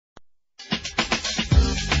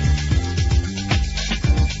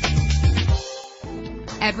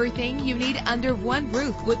Everything you need under one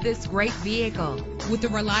roof with this great vehicle. With a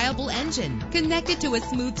reliable engine connected to a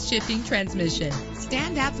smooth shifting transmission,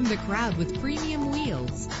 stand out from the crowd with premium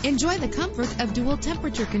wheels. Enjoy the comfort of dual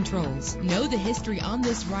temperature controls. Know the history on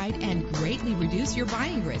this ride and greatly reduce your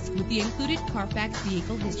buying risk with the included Carfax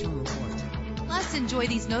Vehicle History Report. Plus, enjoy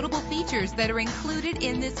these notable features that are included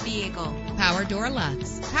in this vehicle: power door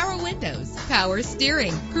locks, power windows, power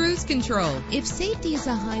steering, cruise control. If safety is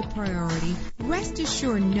a high priority, rest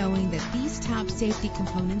assured knowing that these top safety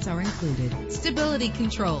components are included: stability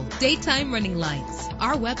control, daytime running lights.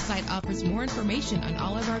 Our website offers more information on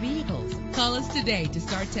all of our vehicles. Call us today to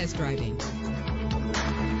start test driving.